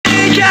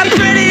think I'm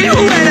pretty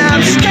when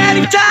I'm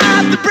standing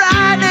top the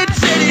brightest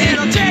city. And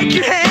I'll take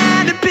your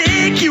hand and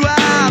pick you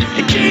up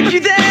and keep you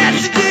there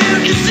to do.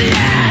 Cause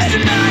yes,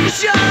 as long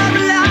as you're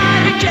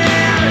alive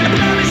again, I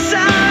promise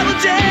I will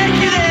take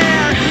you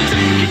there.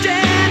 Take your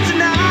dancing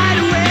night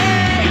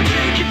away.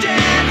 Take your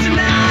dancing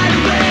night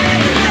away.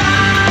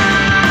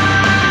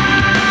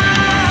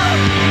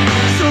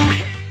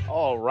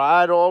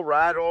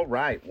 All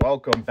right.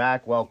 Welcome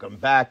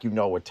back. You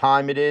know what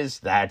time it is.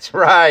 That's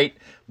right.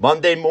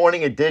 Monday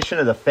morning edition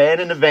of the Fan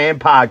in the Van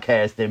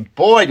podcast. And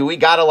boy, do we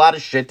got a lot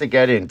of shit to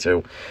get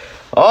into.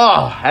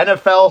 Oh,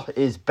 NFL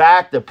is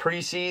back. The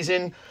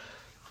preseason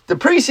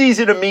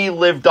to me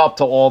lived up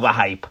to all the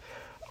hype.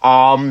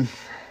 I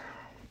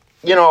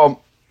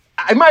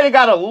might have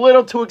got a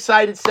little too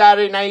excited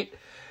Saturday night.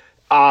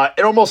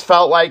 It almost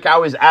felt like I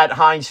was at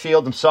Heinz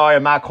Field. I'm sorry,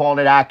 I'm not calling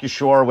it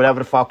Acrisure or whatever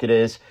the fuck it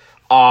is.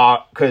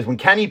 Because when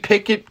Kenny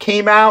Pickett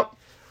came out,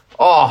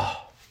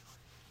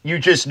 you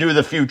just knew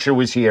the future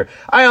was here.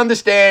 I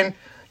understand,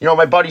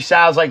 my buddy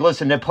Sal's like,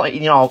 listen, they're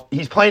playing,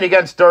 he's playing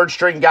against third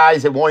string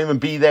guys that won't even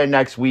be there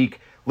next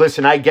week.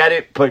 Listen, I get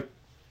it, but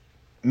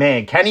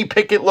man, Kenny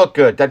Pickett looked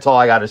good. That's all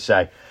I got to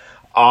say.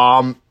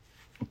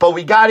 But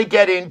we got to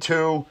get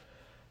into,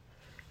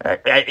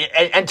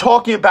 and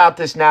talking about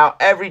this now,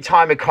 every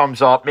time it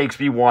comes up makes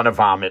me want to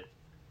vomit.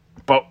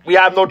 But we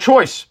have no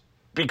choice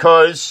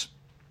because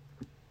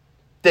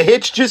the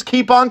hits just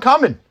keep on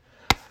coming.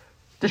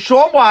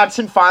 Deshaun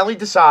Watson finally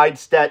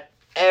decides that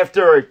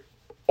after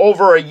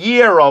over a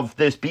year of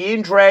this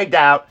being dragged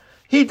out,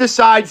 he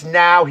decides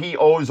now he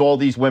owes all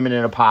these women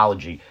an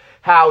apology.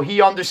 How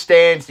he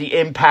understands the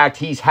impact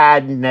he's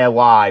had in their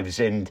lives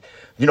and,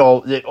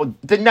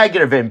 the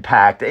negative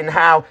impact, and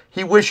how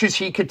he wishes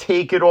he could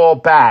take it all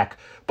back.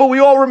 But we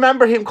all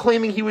remember him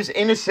claiming he was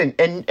innocent,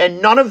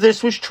 and none of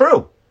this was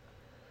true.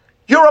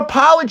 Your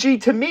apology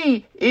to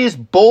me is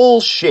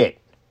bullshit.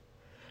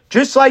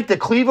 Just like the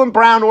Cleveland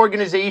Brown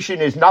organization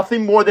is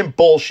nothing more than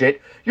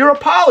bullshit, your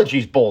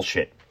apology's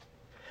bullshit.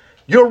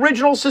 Your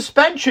original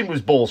suspension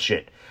was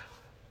bullshit.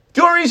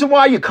 The only reason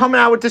why you're coming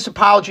out with this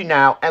apology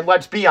now, and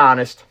let's be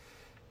honest,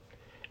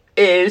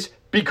 is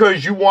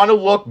because you want to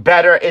look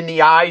better in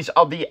the eyes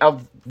of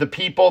the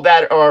people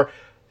that are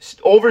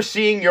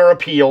overseeing your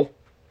appeal.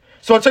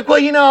 So it's like,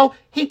 well,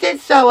 he did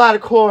sell out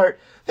of court,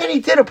 then he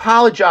did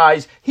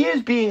apologize, he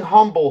is being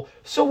humble,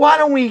 so why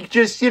don't we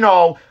just, you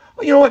know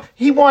what?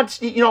 He wants,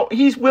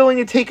 he's willing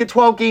to take a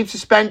 12-game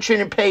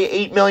suspension and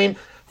pay $8 million.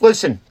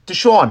 Listen,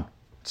 Deshaun,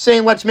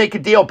 saying let's make a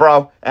deal,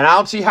 bro. And I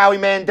don't see Howie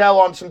Mandel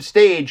on some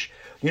stage,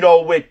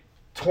 with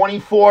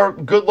 24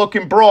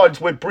 good-looking broads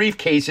with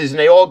briefcases, and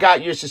they all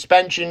got your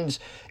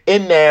suspensions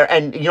in there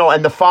and,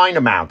 and the fine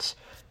amounts.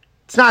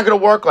 It's not going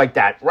to work like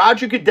that.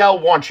 Roger Goodell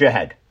wants your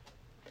head.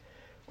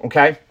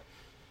 Okay?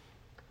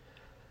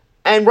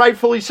 And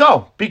rightfully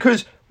so,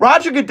 because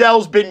Roger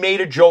Goodell's been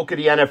made a joke of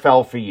the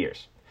NFL for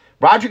years.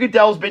 Roger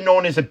Goodell's been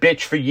known as a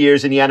bitch for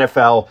years in the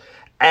NFL.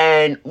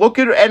 And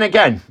and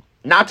again,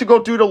 not to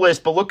go through the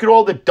list, but look at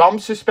all the dumb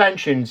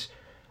suspensions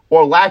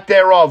or lack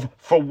thereof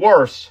for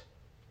worse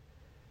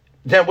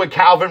than what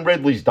Calvin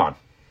Ridley's done.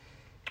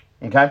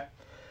 Okay?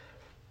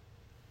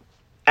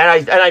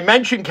 And I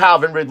mentioned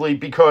Calvin Ridley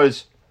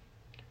because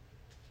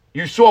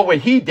you saw what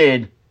he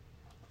did,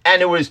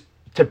 and it was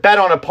to bet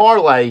on a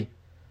parlay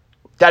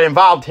that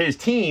involved his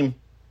team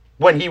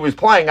when he was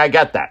playing. I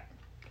get that.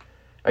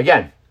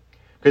 Again,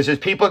 because as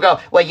people go,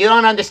 well, you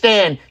don't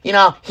understand,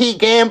 he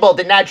gambled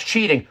and that's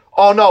cheating.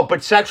 Oh, no,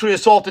 but sexually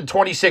assaulted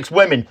 26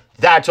 women,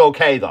 that's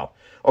okay, though.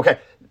 Okay,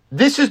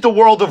 this is the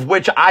world of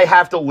which I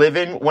have to live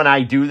in when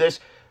I do this.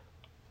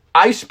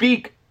 I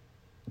speak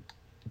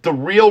the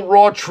real,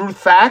 raw, truth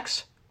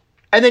facts,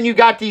 and then you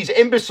got these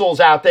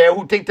imbeciles out there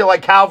who think they're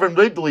like Calvin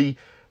Ridley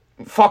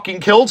fucking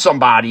killed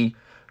somebody,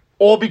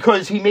 all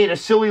because he made a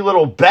silly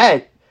little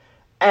bet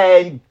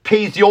and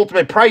pays the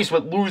ultimate price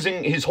with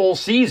losing his whole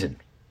season.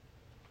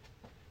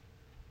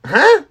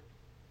 Huh?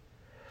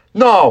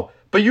 No,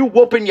 but you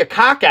whooping your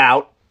cock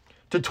out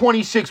to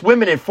 26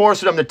 women and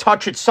forcing them to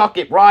touch it, suck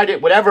it, ride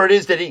it, whatever it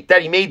is that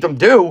he made them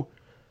do,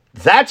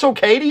 that's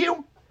okay to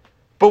you?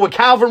 But what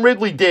Calvin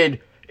Ridley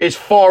did is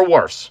far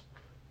worse.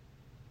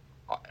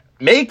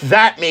 Make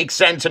that make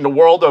sense in the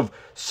world of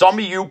some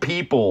of you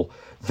people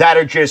that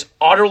are just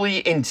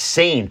utterly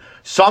insane.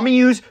 Some of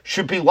you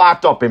should be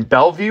locked up in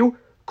Bellevue,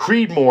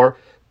 Creedmoor,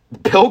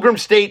 Pilgrim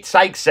State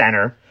Psych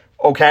Center,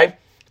 okay?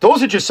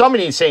 Those are just some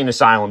of the insane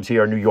asylums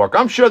here in New York.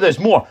 I'm sure there's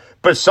more.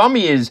 But some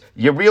of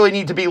you really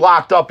need to be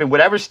locked up in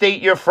whatever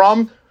state you're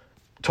from,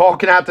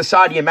 talking out the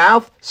side of your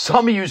mouth.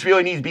 Some of you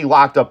really need to be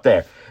locked up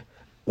there.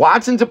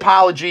 Watson's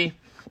apology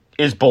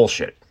is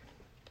bullshit.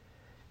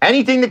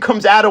 Anything that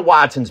comes out of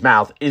Watson's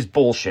mouth is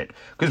bullshit.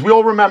 Because we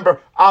all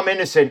remember, I'm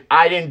innocent.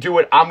 I didn't do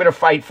it. I'm going to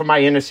fight for my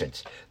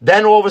innocence.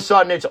 Then all of a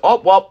sudden it's,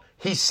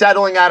 he's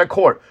settling out of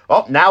court.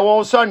 Now all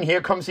of a sudden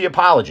here comes the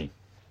apology.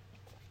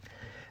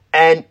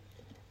 And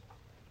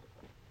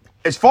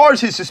as far as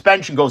his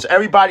suspension goes,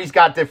 everybody's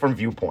got different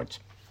viewpoints.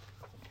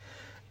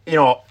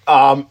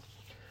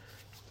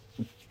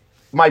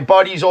 my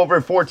buddies over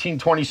at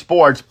 1420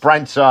 Sports,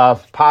 Brent's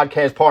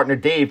podcast partner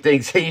Dave,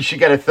 thinks he should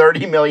get a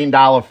 $30 million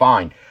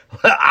fine.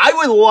 I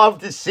would love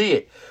to see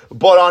it.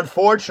 But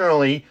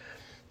unfortunately,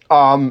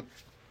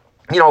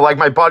 like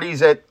my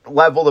buddies at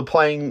Level the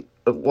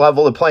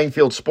Playing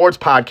Field Sports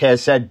podcast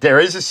said, there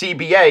is a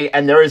CBA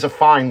and there is a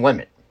fine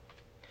limit.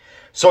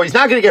 So he's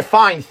not going to get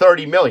fined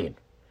 $30 million.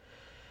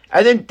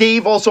 And then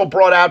Dave also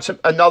brought out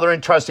another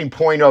interesting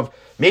point of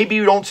maybe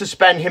you don't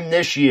suspend him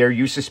this year,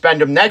 you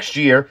suspend him next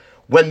year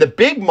when the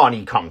big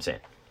money comes in.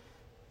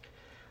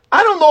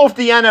 I don't know if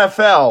the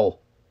NFL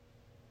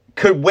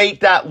could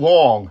wait that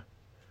long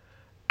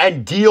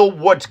and deal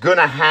what's going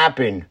to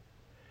happen,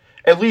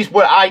 at least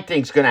what I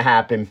think is going to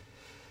happen,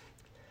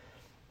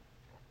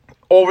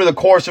 over the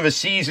course of a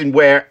season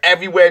where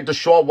everywhere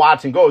Deshaun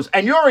Watson goes,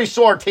 and you already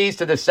saw a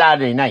taste of this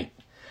Saturday night,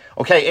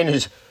 okay, in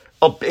his,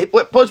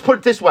 let's put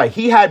it this way,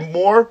 he had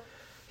more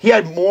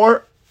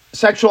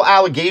sexual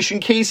allegation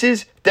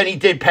cases than he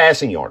did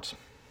passing yards,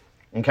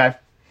 okay?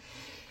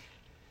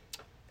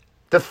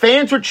 The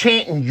fans were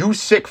chanting, "You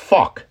sick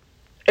fuck."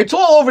 It's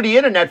all over the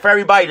internet for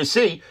everybody to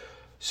see,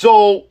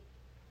 so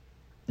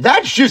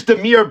that's just a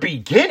mere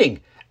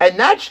beginning, and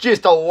that's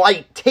just a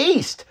light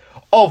taste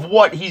of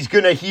what he's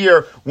going to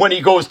hear when he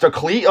goes to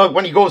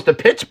when he goes to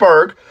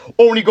Pittsburgh,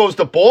 or when he goes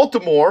to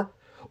Baltimore,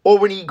 or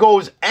when he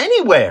goes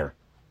anywhere.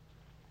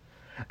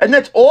 And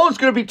that's all it's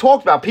going to be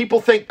talked about.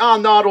 People think, oh,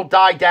 no, it'll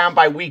die down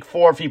by week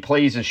 4 if he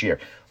plays this year.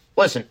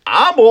 Listen,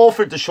 I'm all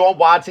for Deshaun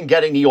Watson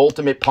getting the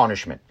ultimate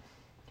punishment.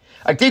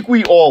 I think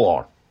we all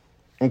are,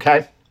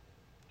 okay?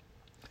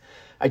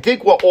 I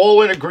think we're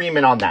all in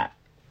agreement on that.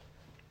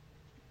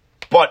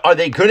 But are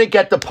they going to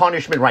get the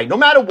punishment right? No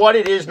matter what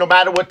it is, no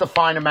matter what the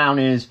fine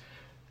amount is,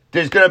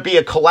 there's going to be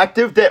a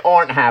collective that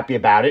aren't happy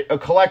about it. A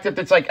collective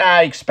that's like,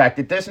 I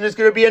expected this. And there's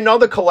going to be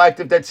another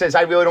collective that says,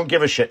 I really don't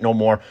give a shit no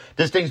more.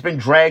 This thing's been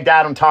dragged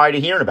out. I'm tired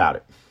of hearing about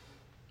it.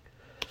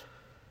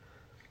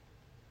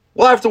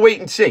 We'll have to wait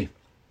and see.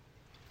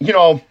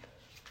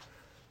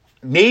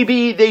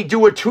 Maybe they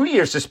do a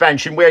 2-year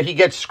suspension where he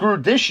gets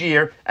screwed this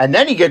year and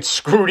then he gets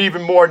screwed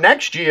even more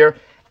next year.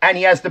 And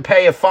he has to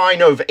pay a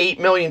fine of $8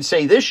 million,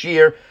 say, this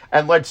year,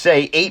 and let's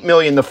say $8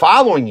 million the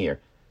following year.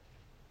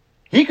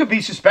 He could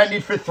be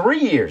suspended for 3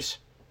 years.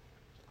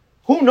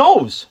 Who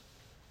knows?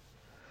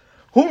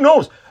 Who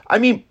knows? I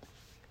mean,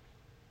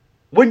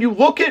 when you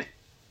look at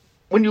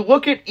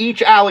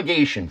each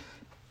allegation,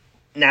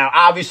 now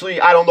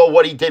obviously I don't know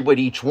what he did with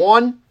each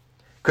one,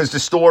 because the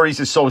stories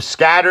are so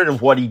scattered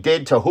of what he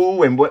did to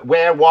who and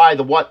where, why,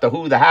 the what, the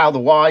who, the how, the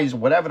whys,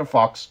 whatever the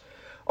fucks.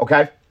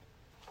 Okay?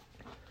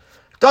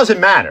 Doesn't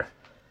matter.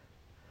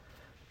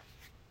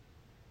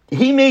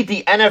 He made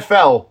the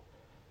NFL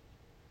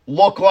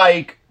look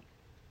like,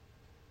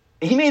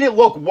 he made it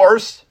look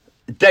worse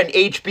than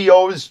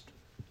HBO's,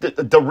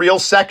 the real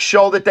sex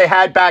show that they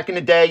had back in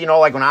the day,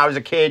 like when I was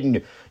a kid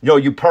and,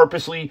 you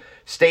purposely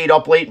stayed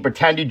up late and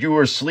pretended you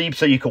were asleep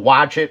so you could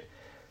watch it.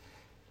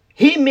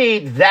 He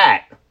made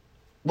that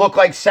look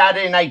like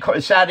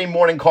Saturday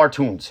morning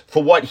cartoons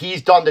for what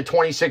he's done to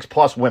 26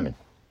 plus women.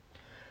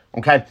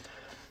 Okay?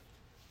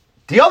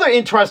 The other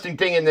interesting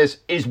thing in this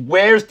is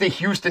where's the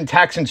Houston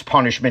Texans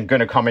punishment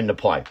going to come into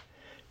play?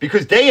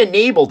 Because they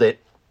enabled it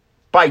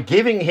by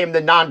giving him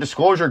the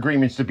non-disclosure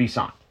agreements to be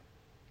signed.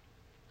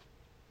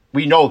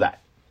 We know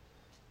that.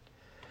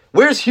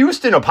 Where's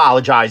Houston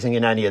apologizing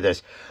in any of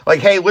this?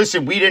 Like, hey,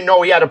 listen, we didn't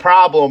know he had a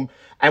problem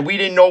and we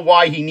didn't know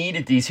why he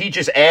needed these. He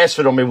just asked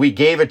for them and we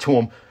gave it to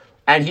him.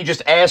 And he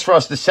just asked for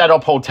us to set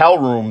up hotel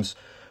rooms,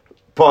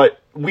 but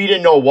we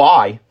didn't know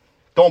why.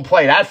 Don't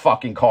play that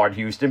fucking card,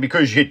 Houston,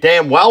 because you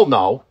damn well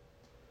know.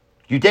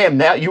 You damn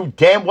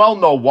well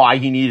know why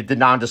he needed the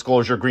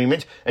non-disclosure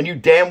agreements, and you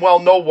damn well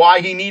know why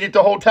he needed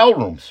the hotel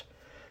rooms.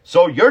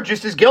 So you're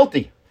just as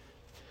guilty.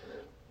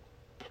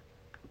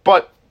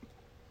 But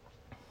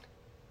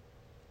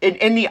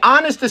in the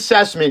honest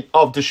assessment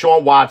of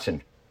Deshaun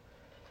Watson,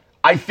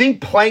 I think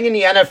playing in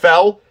the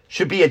NFL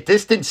should be a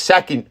distant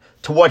second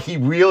to what he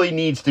really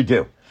needs to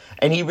do.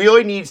 And he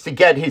really needs to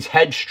get his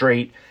head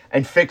straight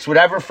and fix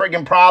whatever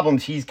friggin'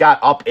 problems he's got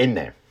up in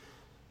there.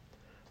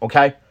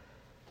 Okay?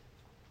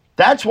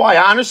 That's why,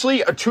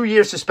 honestly, a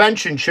 2-year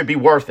suspension should be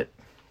worth it.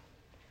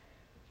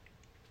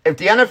 If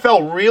the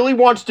NFL really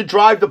wants to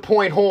drive the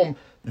point home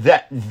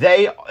that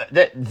they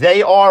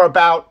are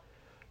about,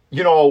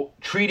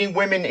 treating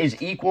women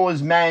as equal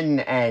as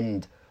men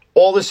and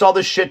all this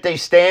other shit they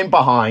stand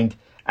behind,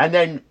 and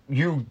then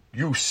you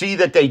see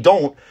that they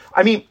don't.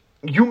 I mean,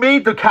 you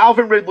made the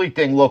Calvin Ridley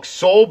thing look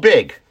so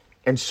big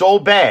and so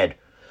bad,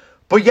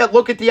 but yet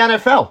look at the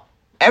NFL.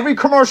 Every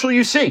commercial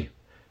you see,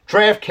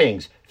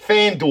 DraftKings,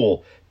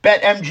 FanDuel,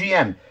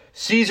 BetMGM,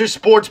 Caesar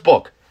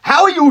Sportsbook.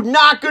 How are you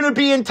not going to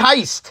be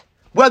enticed?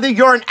 Whether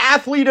you're an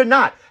athlete or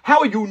not. How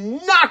are you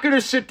not going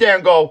to sit there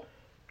and go,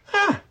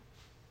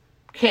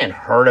 can't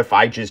hurt if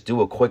I just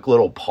do a quick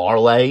little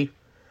parlay?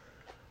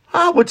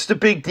 What's the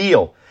big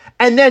deal?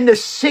 And then the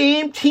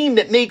same team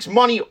that makes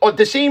money, or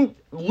the same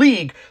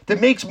league that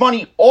makes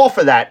money off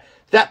of that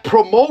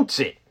promotes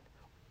it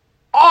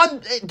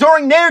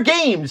during their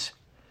games,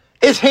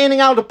 is handing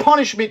out a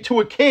punishment to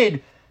a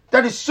kid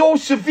that is so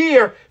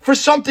severe for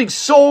something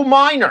so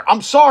minor.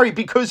 I'm sorry,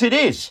 because it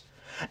is.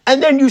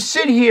 And then you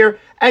sit here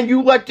and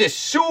you let this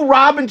Sue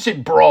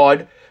Robinson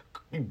broad,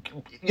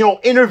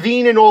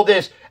 intervene in all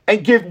this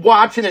and give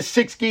Watson a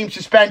 6-game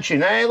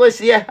suspension. Hey,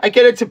 listen, yeah, I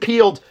get it's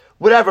appealed,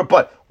 whatever,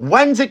 but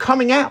when's it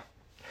coming out?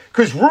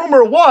 Because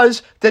rumor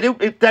was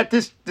that that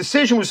this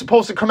decision was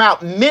supposed to come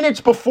out minutes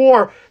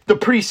before the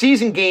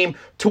preseason game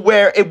to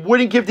where it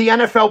wouldn't give the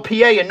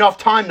NFLPA enough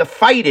time to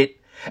fight it,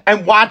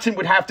 and Watson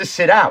would have to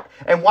sit out,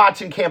 and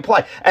Watson can't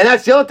play. And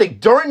that's the other thing.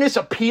 During this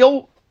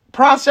appeal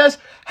process,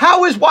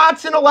 how is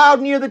Watson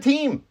allowed near the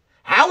team?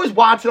 How is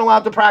Watson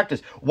allowed to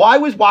practice? Why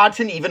was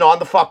Watson even on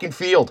the fucking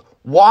field?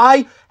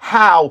 Why?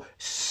 How?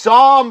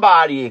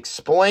 Somebody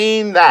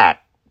explain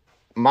that.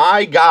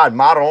 My God,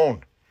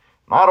 Maron.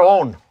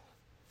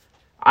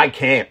 I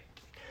can't.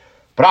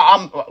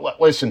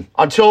 But listen,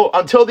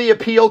 until the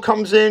appeal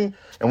comes in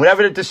and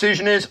whatever the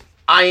decision is,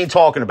 I ain't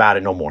talking about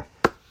it no more.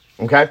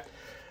 Okay?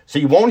 So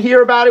you won't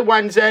hear about it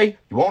Wednesday.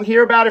 You won't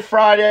hear about it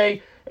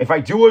Friday. If I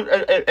do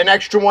an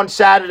extra one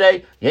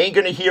Saturday, you ain't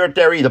going to hear it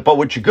there either. But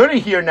what you're going to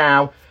hear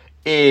now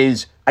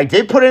is I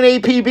did put an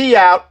APB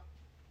out.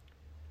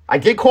 I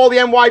did call the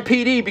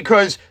NYPD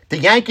because the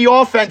Yankee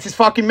offense is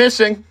fucking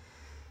missing.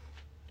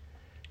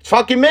 It's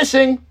fucking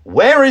missing.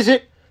 Where is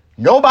it?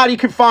 Nobody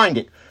can find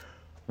it.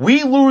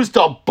 We lose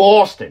to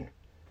Boston.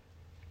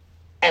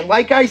 And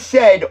like I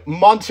said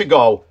months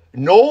ago,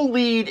 no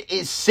lead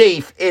is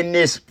safe in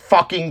this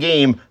fucking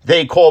game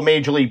they call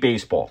Major League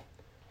Baseball.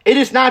 It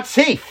is not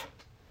safe.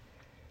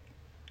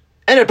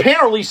 And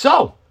apparently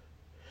so.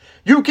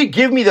 You could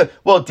give me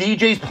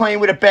DJ's playing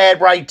with a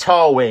bad right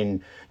toe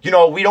and,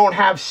 we don't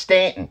have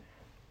Stanton.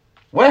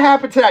 What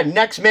happened to that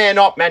next man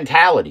up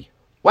mentality?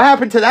 What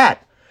happened to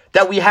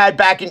that we had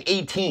back in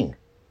 18?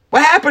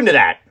 What happened to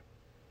that?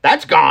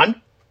 That's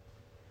gone.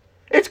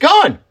 It's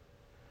gone.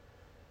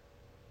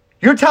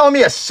 You're telling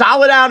me a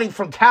solid outing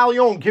from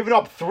Talion giving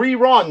up 3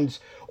 runs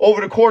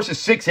over the course of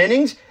 6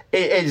 innings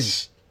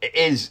is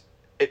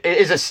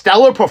a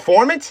stellar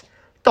performance?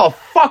 The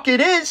fuck it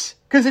is,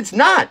 because it's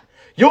not.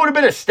 You know what would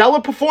have been a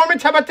stellar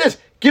performance? How about this?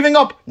 Giving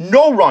up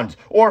no runs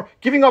or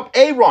giving up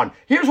a run.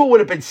 Here's what would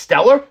have been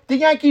stellar. The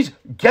Yankees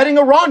getting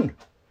a run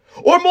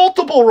or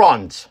multiple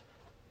runs.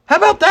 How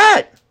about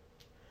that?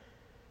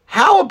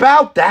 How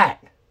about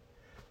that?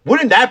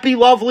 Wouldn't that be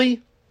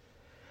lovely?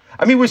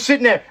 I mean, we're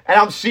sitting there and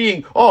I'm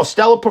seeing,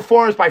 stellar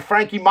performance by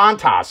Frankie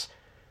Montas.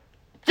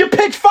 You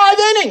pitched 5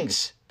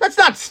 innings. That's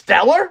not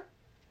stellar.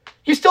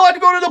 You still had to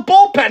go to the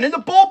bullpen, and the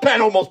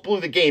bullpen almost blew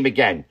the game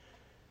again.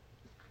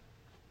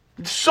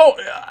 So,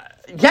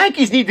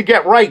 Yankees need to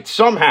get right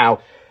somehow.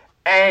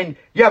 And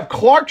you have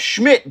Clark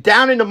Schmidt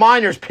down in the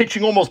minors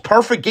pitching almost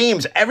perfect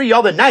games every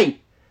other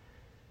night.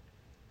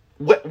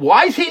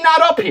 Why is he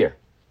not up here?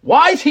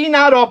 Why is he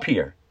not up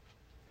here?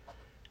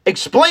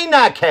 Explain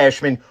that,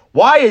 Cashman.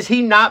 Why is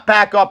he not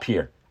back up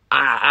here?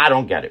 I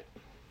don't get it.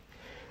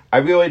 I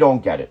really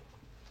don't get it.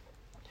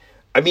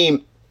 I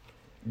mean,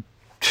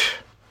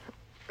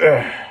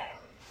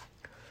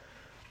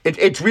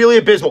 it's really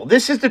abysmal.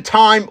 This is the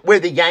time where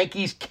the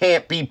Yankees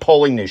can't be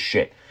pulling this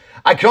shit.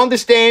 I can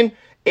understand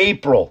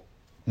April,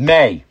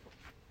 May,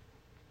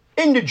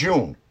 into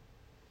June.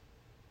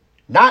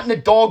 Not in the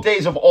dog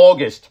days of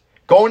August,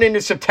 going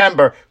into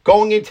September,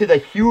 going into the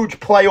huge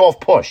playoff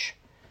push.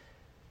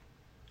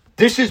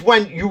 This is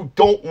when you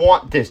don't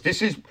want this.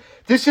 This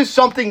is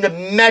something the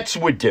Mets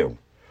would do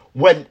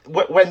when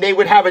they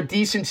would have a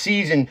decent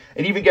season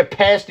and even get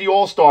past the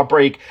All-Star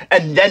break,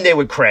 and then they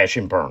would crash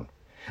and burn.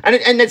 And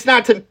it's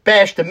not to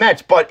bash the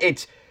Mets, but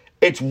it's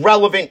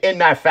relevant in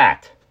that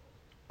fact.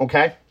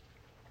 Okay?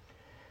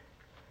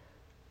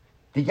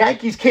 The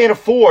Yankees can't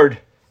afford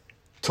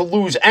to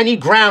lose any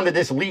ground in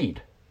this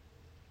lead.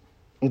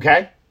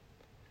 Okay?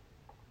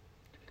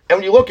 And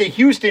when you look at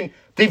Houston,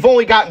 they've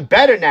only gotten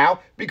better now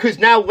because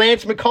now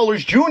Lance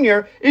McCullers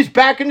Jr. is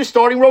back in the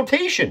starting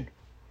rotation.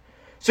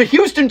 So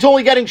Houston's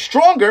only getting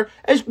stronger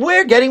as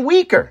we're getting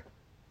weaker.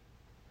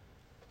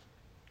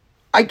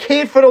 I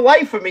can't for the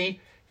life of me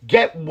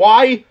get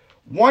why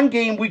one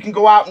game we can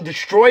go out and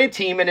destroy a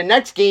team and the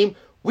next game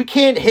we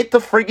can't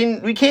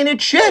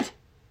hit shit.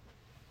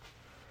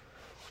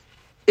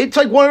 It's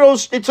like one of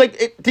those,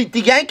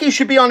 the Yankees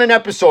should be on an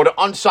episode of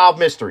Unsolved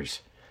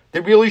Mysteries. They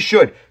really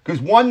should.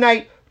 Because one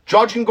night,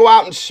 Judge can go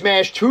out and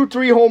smash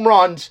 2-3 home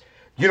runs.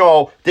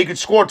 They could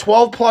score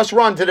 12-plus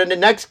runs. And in the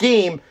next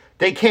game,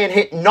 they can't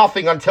hit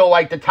nothing until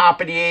like the top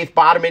of the 8th,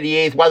 bottom of the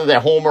 8th, whether they're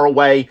home or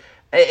away.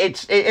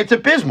 It's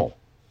abysmal.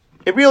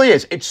 It really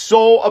is. It's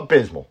so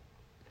abysmal.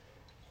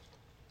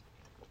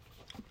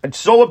 It's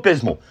so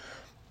abysmal.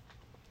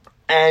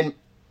 And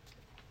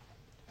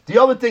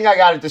the other thing I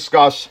got to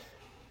discuss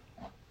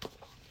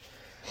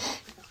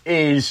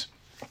is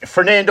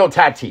Fernando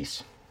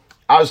Tatis.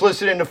 I was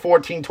listening to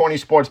 1420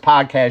 Sports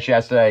Podcast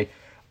yesterday.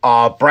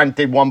 Brent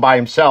did one by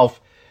himself.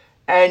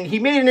 And he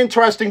made an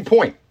interesting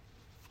point.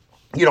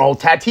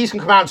 Tatis can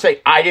come out and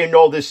say, I didn't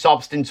know this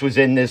substance was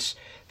in this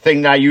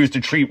thing that I used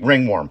to treat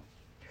ringworm.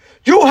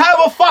 You have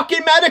a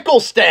fucking medical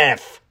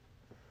staff.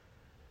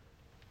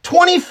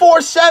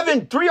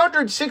 24/7,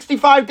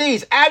 365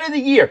 days out of the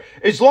year.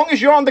 As long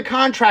as you're on the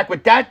contract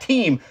with that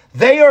team,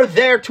 they are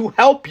there to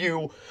help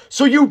you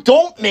so you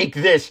don't make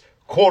this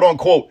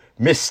quote-unquote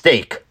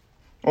mistake.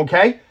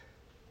 Okay?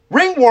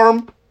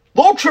 Ringworm,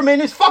 Lotrimin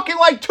is fucking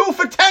like 2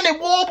 for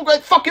 $10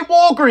 at fucking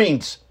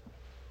Walgreens.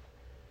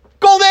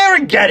 Go there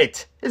and get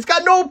it. It's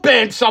got no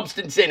banned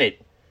substance in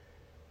it.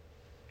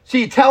 So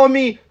you're telling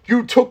me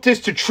you took this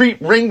to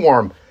treat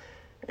ringworm?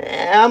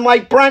 I'm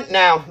like Brent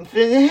now.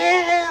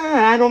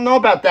 I don't know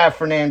about that,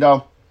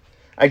 Fernando.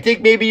 I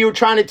think maybe you were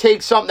trying to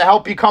take something to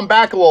help you come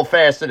back a little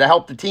faster to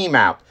help the team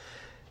out.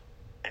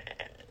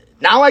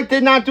 Not like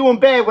they're not doing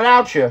bad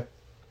without you.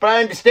 But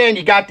I understand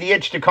you got the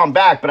itch to come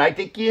back. But I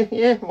think,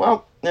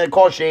 well, it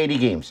cost you 80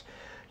 games.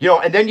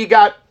 And then you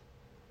got,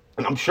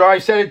 and I'm sure I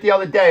said it the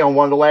other day on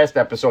one of the last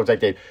episodes I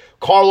did,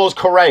 Carlos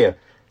Correa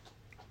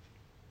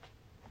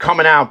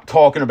coming out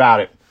talking about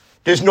it.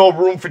 There's no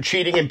room for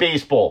cheating in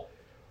baseball.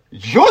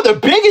 You're the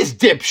biggest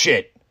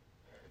dipshit.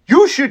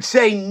 You should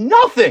say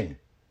nothing.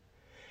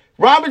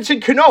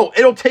 Robinson Cano,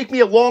 it'll take me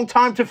a long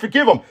time to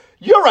forgive him.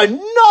 You're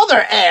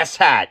another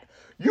asshat.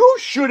 You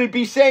shouldn't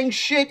be saying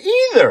shit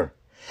either.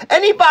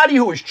 Anybody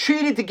who has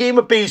cheated the game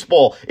of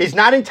baseball is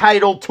not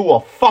entitled to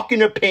a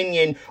fucking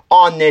opinion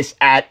on this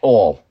at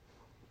all.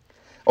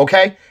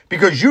 Okay?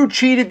 Because you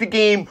cheated the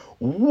game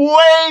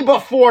way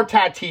before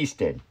Tatis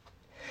did.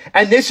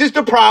 And this is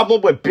the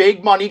problem with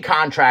big money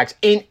contracts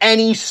in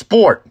any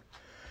sport.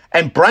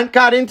 And Brent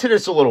got into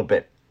this a little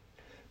bit.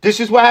 This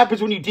is what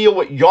happens when you deal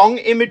with young,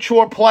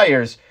 immature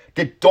players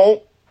that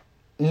don't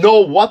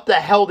know what the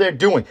hell they're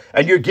doing.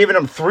 And you're giving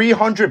them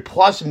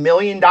 $300+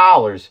 million.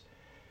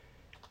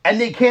 And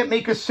they can't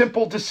make a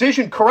simple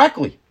decision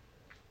correctly.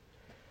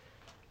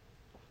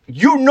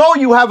 You know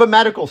you have a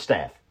medical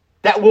staff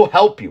that will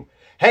help you.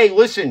 Hey,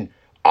 listen,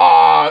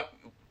 whoever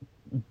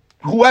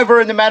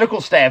in the medical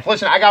staff,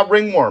 listen, I got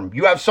ringworm.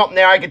 You have something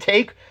there I could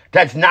take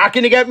that's not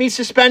going to get me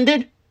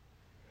suspended?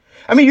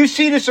 I mean, you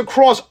see this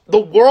across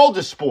the world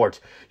of sports.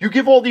 You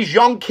give all these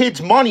young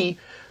kids money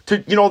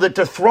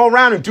to throw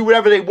around and do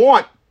whatever they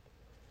want.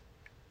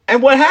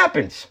 And what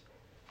happens?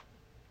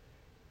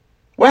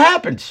 What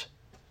happens?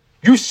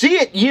 You see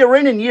it year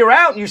in and year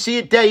out, and you see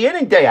it day in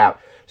and day out.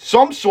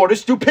 Some sort of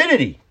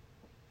stupidity.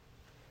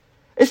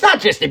 It's not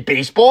just in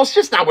baseball. It's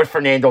just not with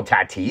Fernando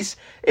Tatis.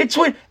 It's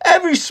with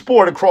every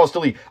sport across the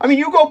league. I mean,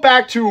 you go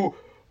back to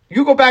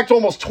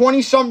almost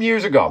 20-some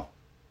years ago.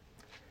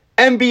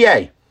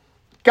 NBA.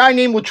 Guy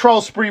named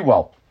Latrell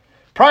Sprewell.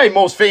 Probably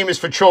most famous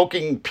for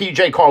choking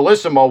PJ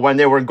Carlissimo when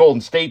they were in Golden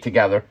State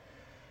together.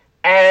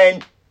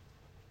 And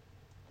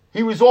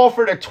he was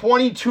offered a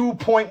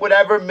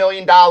 22-point-whatever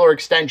million dollar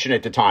extension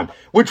at the time,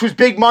 which was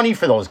big money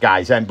for those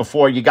guys. And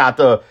before you got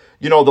the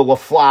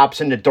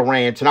LaFlops and the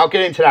Durants, and I'll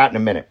get into that in a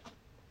minute.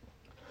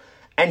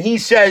 And he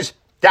says,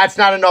 that's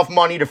not enough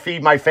money to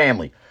feed my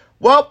family.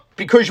 Well,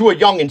 because you were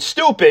young and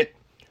stupid,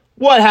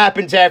 what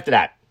happens after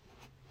that?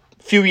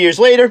 A few years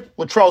later,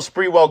 Latrell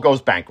Sprewell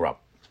goes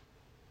bankrupt.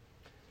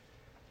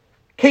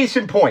 Case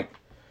in point,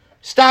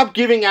 stop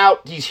giving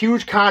out these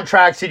huge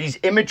contracts to these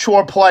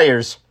immature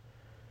players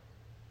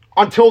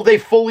until they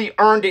fully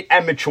earned it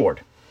and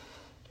matured.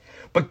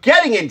 But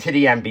getting into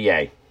the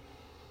NBA,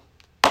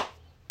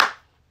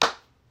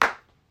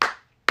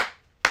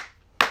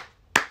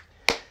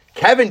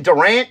 Kevin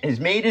Durant has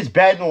made his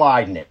bed and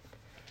lied in it.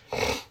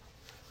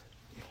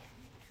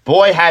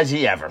 Boy, has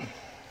he ever.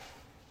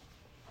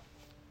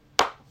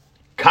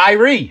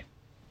 Kyrie.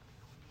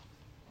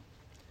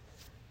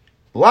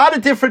 A lot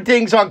of different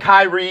things on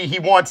Kyrie. He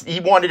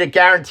wanted it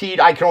guaranteed.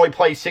 I can only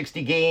play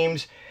 60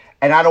 games,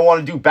 and I don't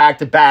want to do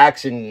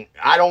back-to-backs, and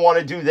I don't want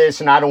to do this,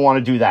 and I don't want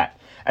to do that.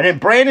 And then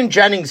Brandon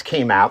Jennings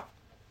came out,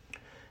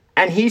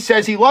 and he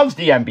says he loves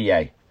the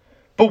NBA.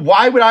 But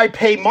why would I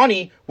pay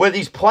money where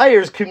these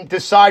players can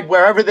decide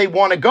wherever they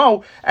want to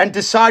go and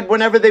decide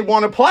whenever they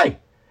want to play?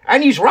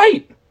 And he's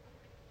right.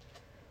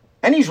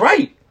 And he's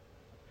right.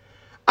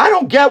 I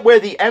don't get where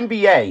the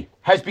NBA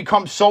has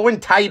become so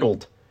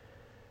entitled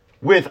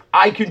with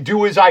I can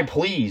do as I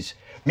please.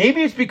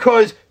 Maybe it's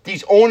because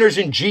these owners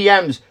and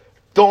GMs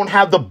don't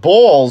have the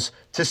balls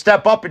to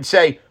step up and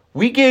say,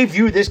 we gave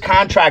you this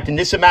contract and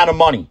this amount of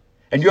money,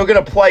 and you're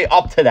going to play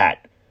up to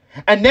that.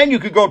 And then you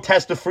could go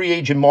test the free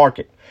agent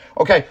market.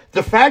 Okay,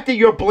 the fact that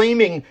you're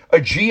blaming a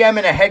GM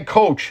and a head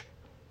coach,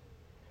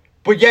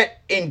 but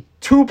yet in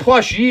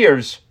 2+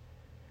 years,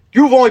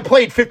 you've only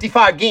played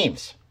 55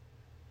 games.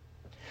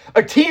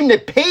 A team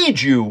that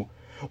paid you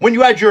when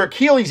you had your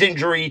Achilles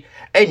injury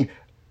and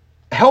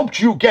helped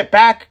you get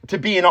back to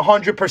being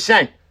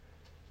 100%.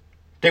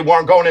 They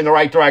weren't going in the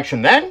right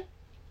direction then?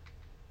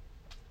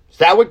 Is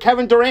that what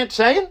Kevin Durant's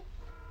saying?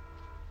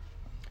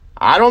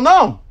 I don't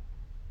know.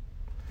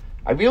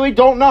 I really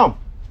don't know.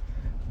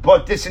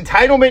 But this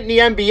entitlement in the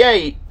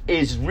NBA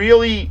is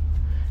really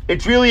a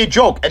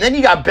joke. And then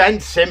you got Ben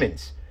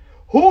Simmons.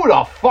 Who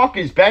the fuck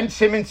is Ben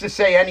Simmons to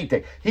say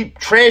anything? He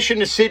trashing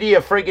the city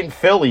of friggin'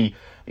 Philly,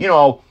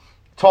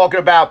 talking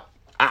about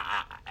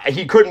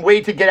he couldn't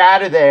wait to get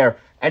out of there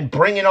and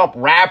bringing up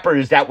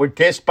rappers that were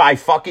dissed by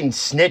fucking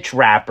snitch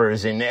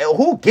rappers, and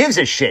who gives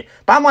a shit?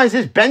 Bottom line is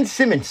this: Ben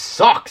Simmons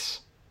sucks.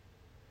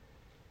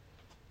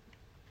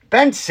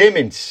 Ben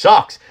Simmons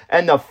sucks.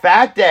 And the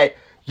fact that,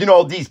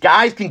 these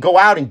guys can go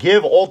out and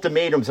give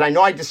ultimatums, and I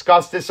know I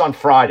discussed this on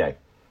Friday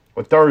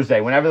or Thursday,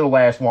 whenever the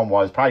last one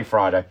was, probably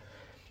Friday.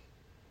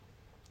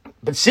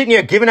 But sitting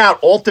here giving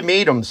out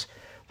ultimatums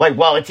like,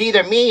 well, it's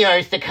either me or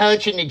it's the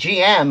coach and the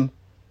GM.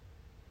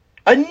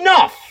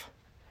 Enough.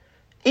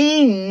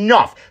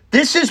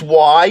 This is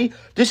why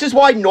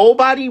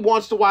nobody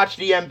wants to watch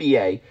the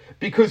NBA,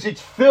 because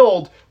it's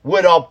filled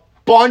with a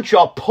bunch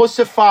of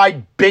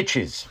pussified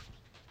bitches.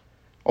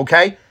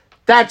 Okay?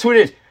 That's what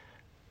it is.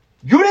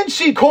 You didn't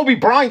see Kobe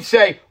Bryant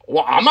say,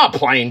 well, I'm not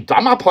playing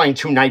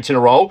 2 nights in a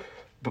row.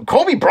 But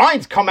Kobe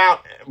Bryant's come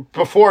out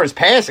before his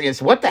passing and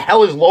said, what the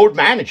hell is load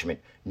management?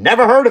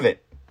 Never heard of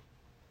it.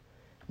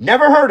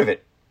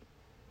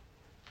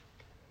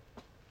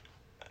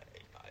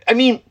 I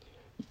mean,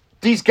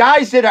 these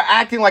guys that are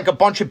acting like a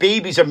bunch of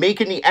babies are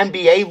making the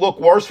NBA look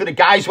worse for the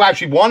guys who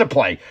actually want to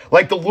play.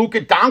 Like the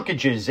Luka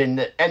Dončićs and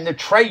the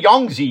Trae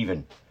Youngs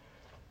even.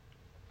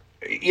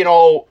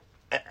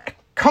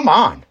 Come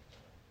on.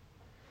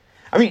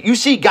 I mean, you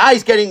see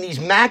guys getting these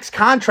max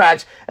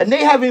contracts, and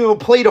they haven't even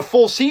played a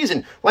full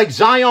season, like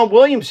Zion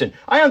Williamson.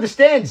 I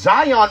understand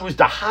Zion was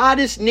the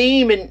hottest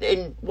name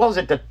in what was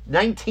it, the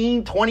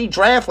 1920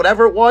 draft,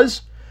 whatever it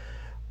was.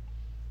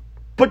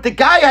 But the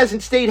guy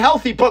hasn't stayed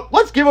healthy, but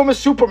let's give him a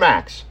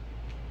supermax.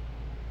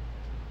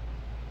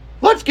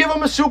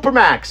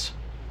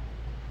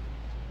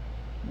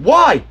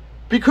 Why?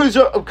 Because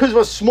of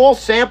a small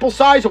sample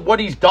size of what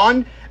he's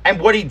done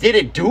and what he did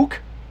at Duke?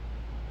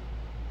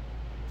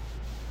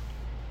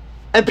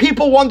 And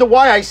people wonder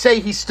why I say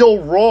he's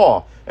still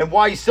raw and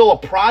why he's still a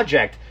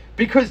project.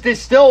 Because there's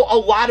still a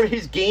lot of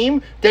his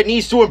game that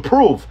needs to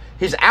improve.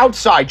 His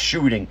outside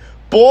shooting,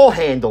 ball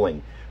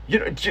handling,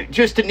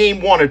 just to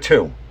name one or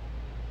two.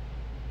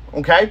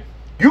 Okay?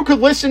 You could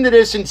listen to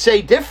this and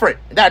say different.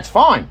 That's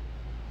fine.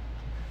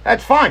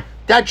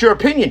 That's your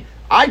opinion.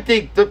 I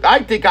think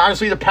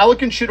honestly the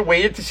Pelicans should have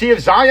waited to see if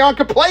Zion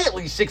could play at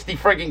least 60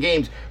 friggin'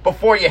 games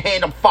before you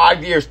hand him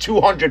 5 years,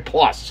 200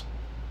 plus.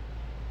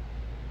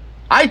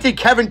 I think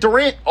Kevin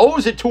Durant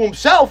owes it to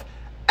himself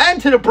and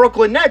to the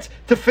Brooklyn Nets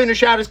to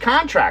finish out his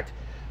contract.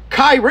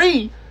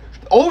 Kyrie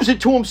owes it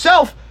to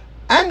himself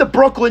and the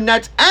Brooklyn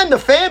Nets and the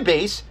fan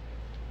base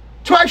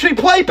to actually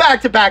play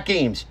back-to-back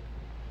games.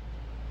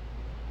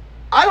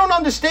 I don't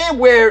understand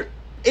where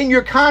in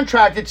your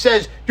contract it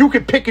says you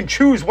can pick and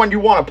choose when you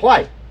want to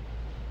play.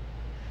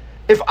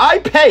 If I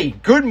pay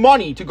good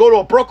money to go to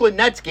a Brooklyn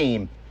Nets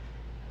game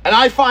and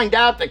I find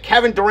out that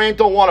Kevin Durant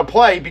don't want to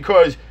play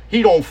because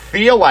he don't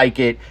feel like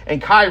it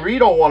and Kyrie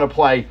don't want to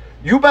play,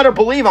 you better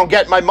believe I'm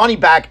getting my money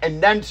back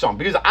and then some,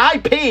 because I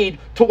paid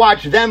to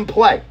watch them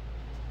play.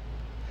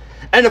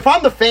 And if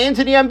I'm the fans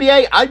of the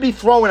NBA,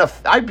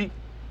 I'd be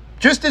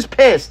just as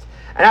pissed,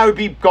 and I would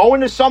be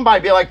going to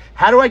somebody, be like,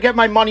 how do I get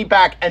my money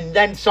back and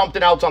then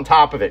something else on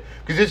top of it?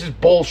 Because this is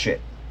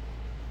bullshit.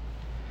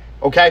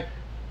 Okay?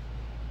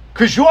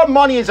 Because your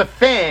money as a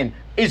fan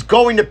is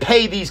going to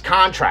pay these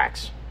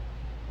contracts.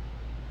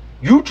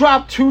 You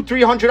drop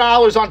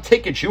 $200-$300 on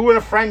tickets. You and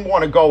a friend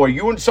want to go, or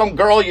you and some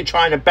girl you're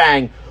trying to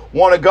bang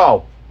want to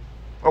go.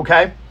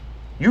 Okay?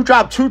 You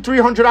drop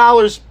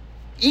 $200-$300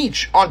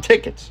 each on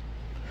tickets.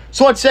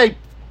 So let's say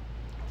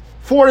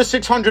 $400 to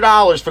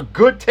 $600 for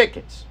good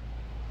tickets.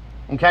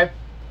 Okay?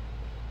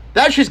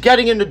 That's just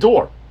getting in the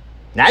door.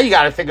 Now you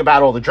got to think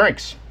about all the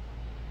drinks.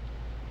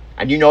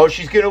 And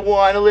she's going to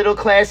want a little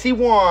classy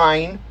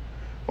wine.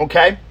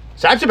 Okay?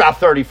 So that's about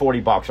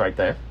 $30-$40 right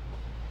there.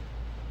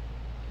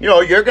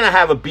 You're going to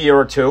have a beer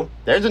or two.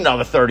 There's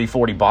another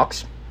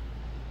 $30-$40.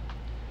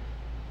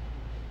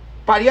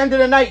 By the end of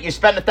the night, you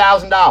spend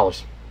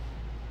 $1,000.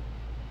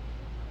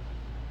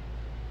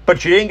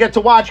 But you didn't get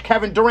to watch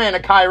Kevin Durant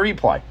and Kyrie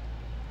play.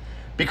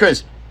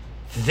 Because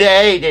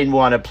they didn't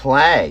want to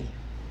play.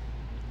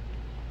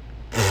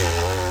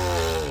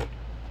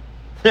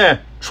 Yeah,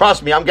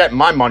 trust me, I'm getting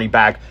my money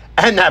back.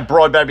 And that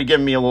broad better be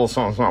giving me a little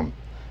something.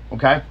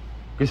 Okay?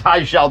 Because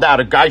I shelled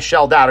out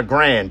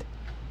 $1,000.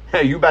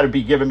 Hey, you better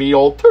be giving me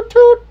old toot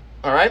toot.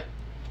 All right?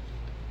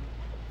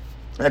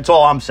 That's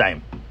all I'm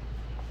saying.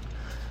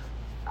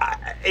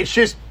 It's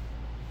just,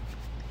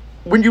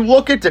 when you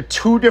look at the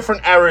two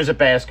different eras of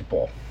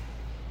basketball,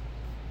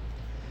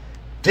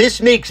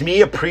 this makes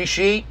me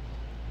appreciate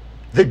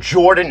the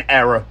Jordan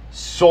era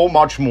so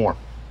much more.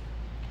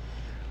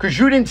 Because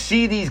you didn't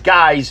see these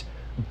guys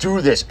do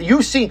this.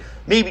 You see,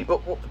 maybe,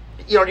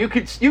 you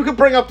could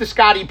bring up the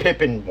Scottie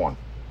Pippen one.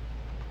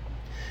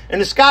 And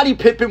the Scottie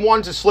Pippen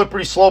one's a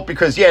slippery slope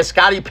because, yeah,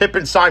 Scottie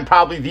Pippen signed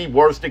probably the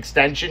worst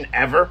extension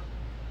ever.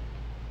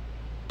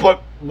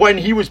 But when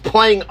he was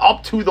playing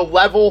up to the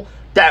level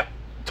that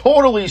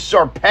totally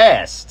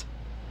surpassed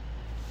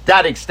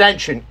that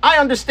extension, I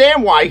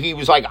understand why he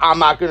was like, I'm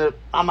not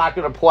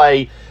gonna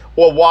play,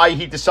 or why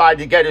he decided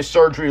to get his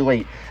surgery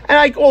late. And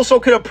I also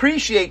could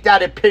appreciate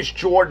that it pissed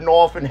Jordan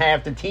off and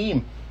half the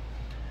team.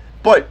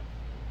 But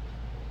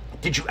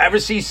Did you ever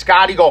see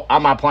Scotty go,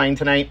 I'm not playing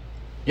tonight?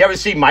 You ever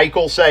see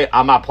Michael say,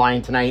 I'm not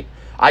playing tonight?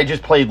 I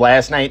just played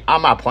last night.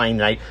 I'm not playing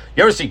tonight.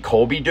 You ever see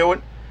Kobe do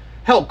it?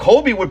 Hell,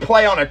 Kobe would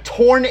play on a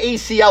torn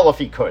ACL if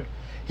he could.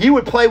 He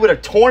would play with a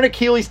torn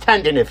Achilles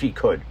tendon if he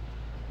could.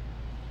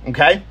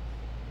 Okay?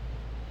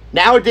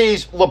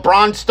 Nowadays,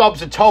 LeBron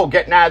stubs a toe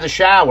getting out of the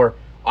shower.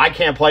 I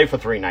can't play for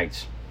 3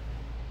 nights.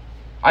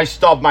 I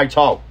stubbed my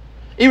toe.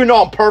 Even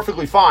though I'm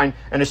perfectly fine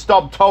and a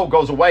stubbed toe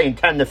goes away in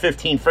 10 to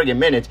 15 friggin'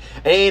 minutes,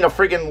 it ain't a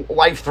friggin'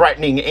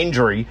 life-threatening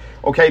injury,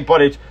 okay?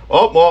 But it's,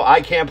 oh, well,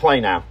 I can't play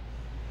now.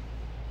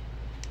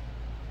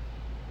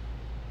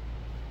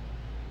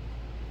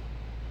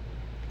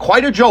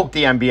 Quite a joke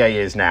the NBA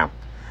is now.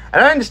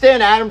 And I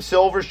understand Adam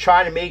Silver's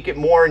trying to make it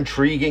more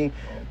intriguing.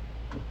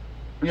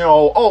 You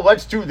know, oh,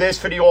 let's do this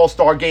for the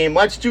All-Star game.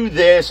 Let's do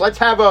this. Let's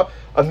have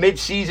a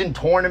mid-season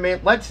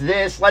tournament. Let's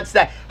this, let's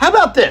that. How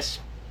about this?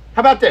 How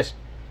about this?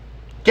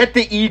 Get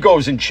the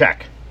egos in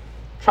check.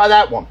 Try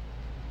that one.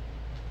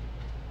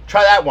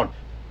 Try that one.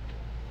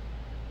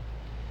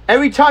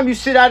 Every time you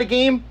sit out a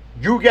game,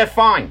 you get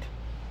fined.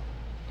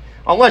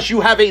 Unless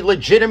you have a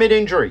legitimate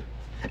injury.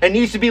 It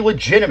needs to be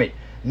legitimate.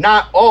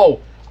 Not, oh,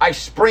 I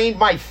sprained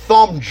my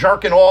thumb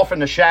jerking off in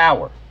the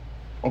shower.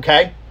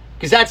 Okay?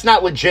 Because that's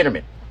not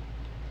legitimate.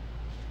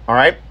 All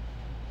right?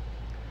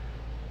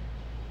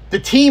 The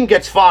team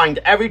gets fined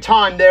every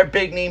time their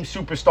big-name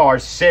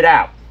superstars sit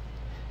out.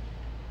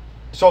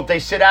 So if they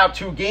sit out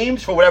 2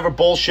 games for whatever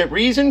bullshit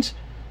reasons,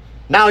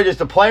 not only does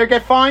the player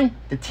get fined,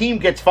 the team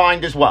gets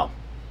fined as well.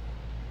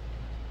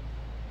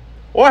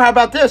 Or how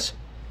about this?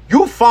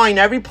 You fine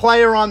every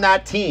player on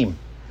that team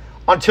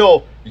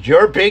until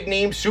your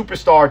big-name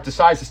superstar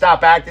decides to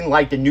stop acting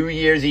like the New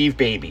Year's Eve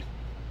baby.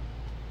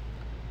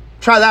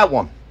 Try that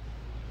one.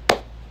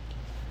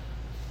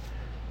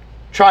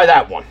 Try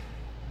that one.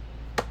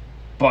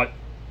 But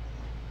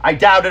I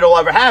doubt it'll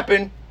ever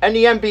happen, and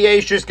the NBA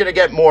is just going to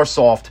get more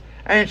soft.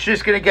 And it's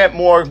just going to get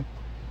more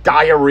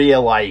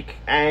diarrhea-like.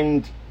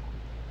 And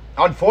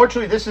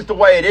unfortunately, this is the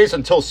way it is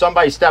until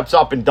somebody steps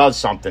up and does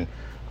something.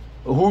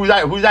 Who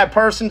that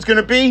person's going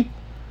to be?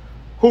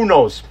 Who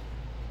knows?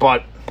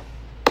 But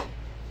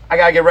I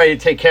got to get ready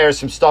to take care of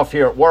some stuff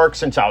here at work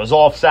since I was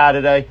off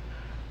Saturday.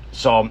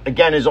 So,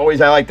 again, as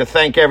always, I like to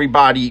thank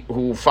everybody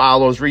who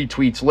follows,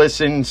 retweets,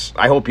 listens.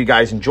 I hope you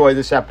guys enjoy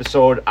this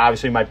episode.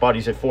 Obviously, my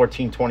buddies at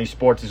 1420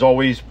 Sports, as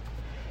always,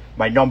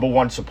 my number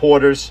one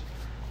supporters.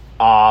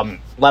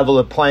 Level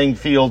the Playing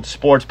Field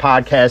Sports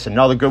Podcast,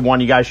 another good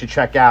one you guys should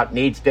check out.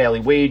 Nate's Daily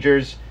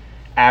Wagers,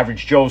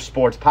 Average Joe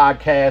Sports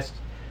Podcast.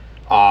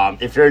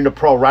 If you're into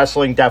pro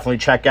wrestling, definitely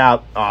check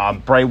out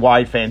Bray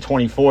Wyatt Fan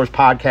 24's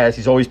podcast.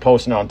 He's always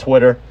posting on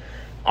Twitter.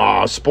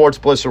 Sports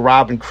Bliss with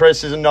Rob and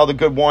Chris is another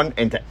good one.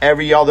 And to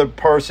every other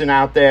person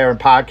out there and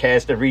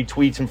podcast that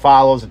retweets and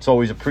follows, it's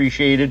always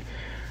appreciated.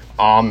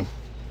 So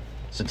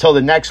till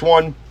the next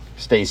one,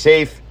 stay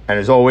safe. And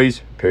as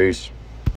always, peace.